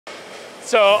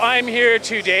So I'm here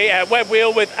today at Webb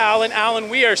Wheel with Alan. Alan,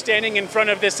 we are standing in front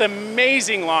of this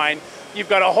amazing line. You've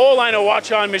got a whole line of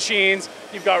Hwacheon machines.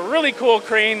 You've got really cool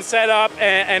cranes set up,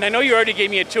 and I know you already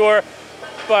gave me a tour,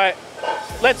 but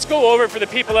let's go over for the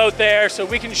people out there so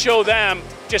we can show them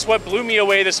just what blew me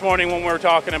away this morning when we were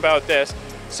talking about this.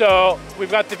 So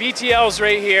we've got the VTLs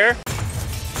right here.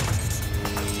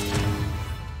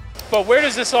 But where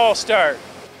does this all start?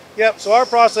 Yep, so our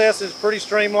process is pretty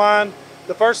streamlined.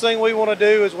 The first thing we want to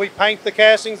do is we paint the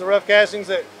castings, the rough castings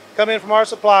that come in from our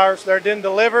suppliers. They're then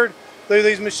delivered through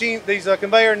these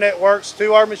conveyor networks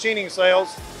to our machining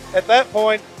cells. At that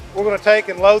point, we're going to take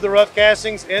and load the rough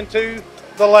castings into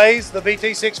the lathes, the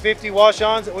BT650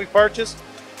 Hwacheons that we purchased,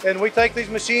 and we take these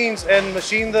machines and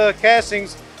machine the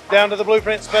castings down to the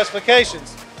blueprint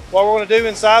specifications. What we're going to do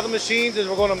inside the machines is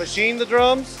we're going to machine the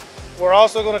drums. We're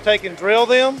also going to take and drill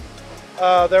them.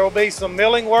 There will be some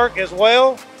milling work as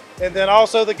well, and then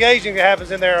also the gauging that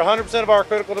happens in there. 100% of our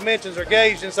critical dimensions are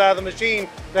gauged inside the machine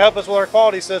to help us with our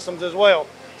quality systems as well.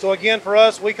 So again, for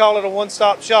us, we call it a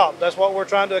one-stop shop. That's what we're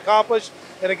trying to accomplish.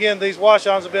 And again, these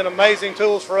Hwacheons have been amazing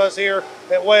tools for us here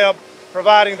at Webb,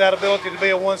 providing that ability to be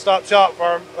a one-stop shop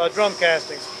for our drum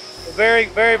castings. A very,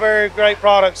 very, very great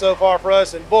product so far for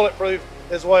us, and bulletproof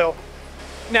as well.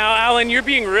 Now, Alan, you're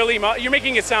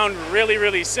making it sound really,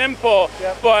 really simple,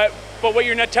 yep. But what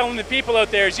you're not telling the people out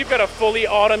there is you've got a fully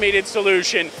automated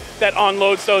solution that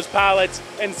unloads those pallets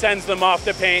and sends them off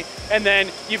the paint. And then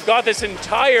you've got this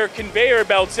entire conveyor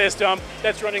belt system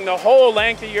that's running the whole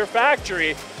length of your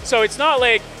factory. So it's not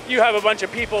like you have a bunch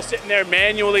of people sitting there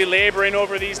manually laboring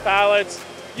over these pallets.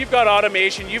 You've got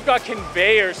automation, you've got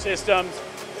conveyor systems.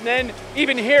 And then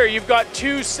even here, you've got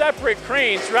two separate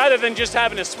cranes. Rather than just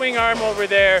having a swing arm over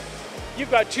there,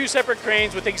 you've got two separate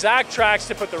cranes with exact tracks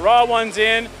to put the raw ones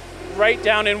in, right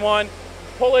down in one,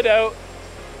 pull it out,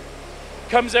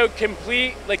 comes out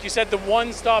complete. Like you said, the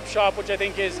one-stop shop, which I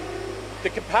think is the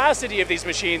capacity of these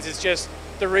machines is just,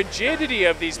 the rigidity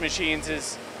of these machines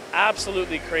is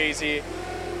absolutely crazy.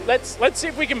 Let's see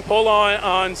if we can pull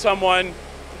on someone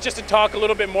just to talk a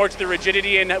little bit more to the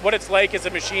rigidity and what it's like as a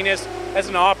machinist, as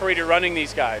an operator running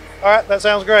these guys. All right, that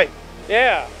sounds great.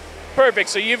 Yeah, perfect.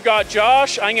 So you've got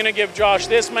Josh. I'm gonna give Josh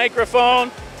this microphone.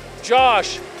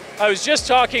 Josh, I was just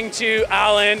talking to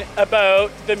Alan about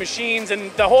the machines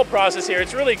and the whole process here.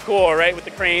 It's really cool, right, with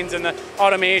the cranes and the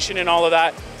automation and all of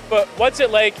that. But what's it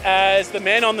like as the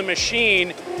man on the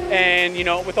machine and, you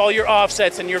know, with all your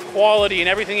offsets and your quality and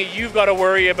everything that you've got to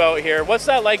worry about here? What's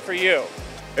that like for you?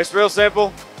 It's real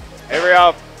simple.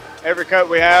 Every cut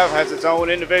we have has its own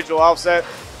individual offset.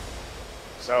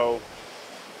 So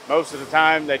most of the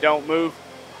time they don't move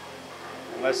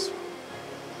unless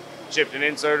chipped an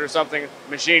insert or something,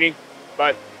 machining,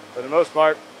 but for the most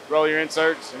part, roll your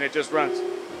inserts and it just runs.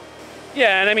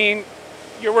 Yeah, and I mean,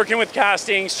 you're working with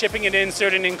castings, chipping an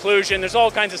insert and inclusion. There's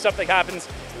all kinds of stuff that happens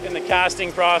in the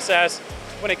casting process.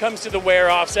 When it comes to the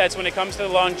wear offsets, when it comes to the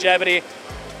longevity,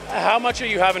 how much are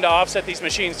you having to offset these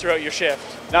machines throughout your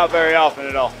shift? Not very often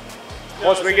at all.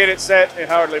 Once we get it set, it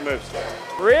hardly moves.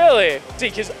 Really? See,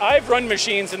 because I've run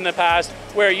machines in the past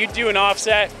where you do an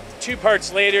offset, 2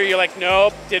 parts later, you're like,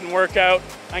 nope, didn't work out.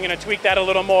 I'm gonna tweak that a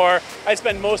little more. I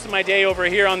spend most of my day over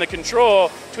here on the control,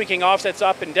 tweaking offsets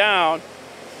up and down.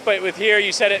 But with here,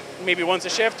 you set it maybe once a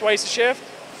shift, twice a shift?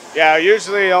 Yeah,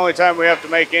 usually the only time we have to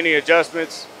make any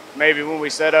adjustments, maybe when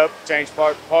we set up, change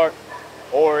part to part,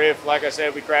 or if, like I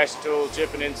said, we crash the tool,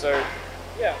 chip an insert,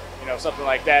 yeah, you know, something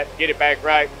like that, get it back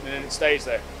right, and then it stays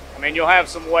there. I mean, you'll have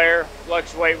some wear,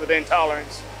 fluctuate within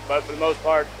tolerance, but for the most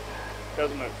part, it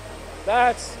doesn't move.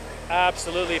 That's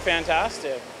absolutely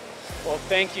fantastic. Well,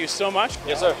 thank you so much.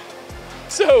 Yes, sir.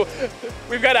 So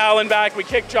we've got Alan back. We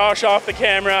kicked Josh off the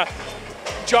camera.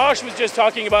 Josh was just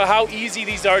talking about how easy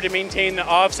these are to maintain the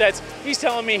offsets. He's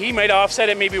telling me he might offset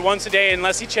it maybe once a day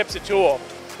unless he chips a tool.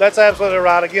 That's absolutely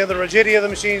right. Again, the rigidity of the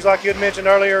machines, like you had mentioned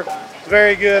earlier, is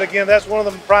very good. Again, that's one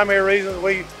of the primary reasons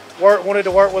we wanted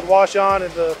to work with Hwacheon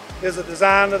is the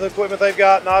design of the equipment they've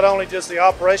got, not only just the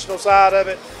operational side of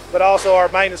it, but also our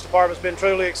maintenance department's been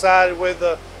truly excited with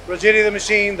the rigidity of the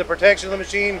machine, the protection of the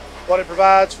machine, what it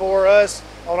provides for us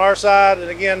on our side. And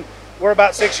again, we're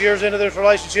about 6 years into this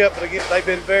relationship, but again, they've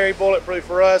been very bulletproof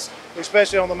for us,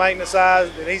 especially on the maintenance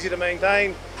side, and easy to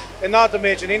maintain. And not to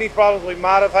mention any problems we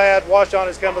might have had, Hwacheon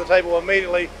has come to the table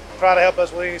immediately to try to help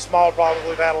us with any small problems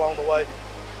we've had along the way.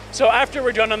 So after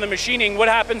we're done on the machining, what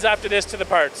happens after this to the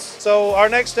parts? So our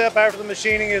next step after the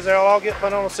machining is they'll all get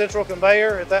put on a central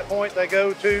conveyor. At that point, they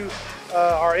go to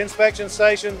our inspection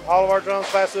station. All of our drums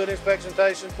pass through an inspection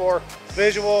station for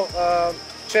visual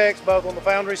checks, both on the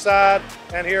foundry side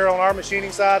and here on our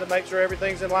machining side, to make sure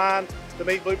everything's in line.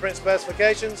 to meet blueprint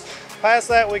specifications. Past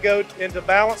that, we go into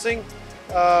balancing.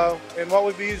 And what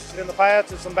we've used in the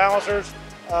past is some balancers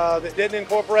that didn't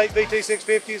incorporate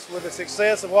VT650s. With the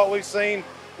success of what we've seen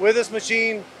with this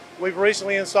machine, we've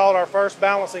recently installed our first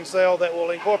balancing cell that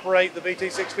will incorporate the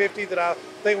VT650 that I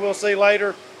think we'll see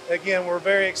later. Again, we're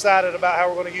very excited about how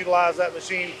we're going to utilize that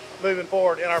machine moving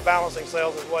forward in our balancing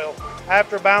cells as well.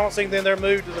 After balancing, then they're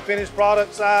moved to the finished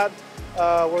product side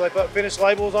where they put finished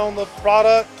labels on the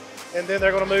product, and then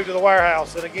they're going to move to the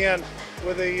warehouse. And again,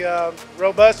 with the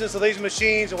robustness of these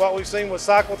machines and what we've seen with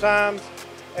cycle times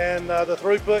and the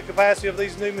throughput capacity of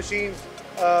these new machines,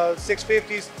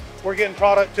 650s, we're getting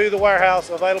product to the warehouse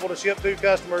available to ship to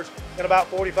customers in about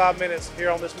 45 minutes here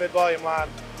on this mid-volume line,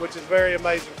 which is very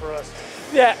amazing for us.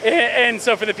 Yeah, and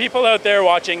so for the people out there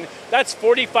watching, that's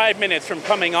 45 minutes from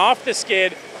coming off the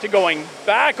skid to going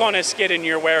back on a skid in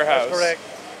your warehouse. That's correct.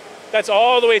 That's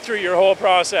all the way through your whole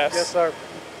process. Yes, sir.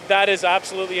 That is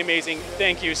absolutely amazing.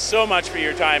 Thank you so much for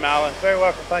your time, Alan. Very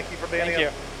welcome. Thank you for being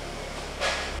here. Thank you.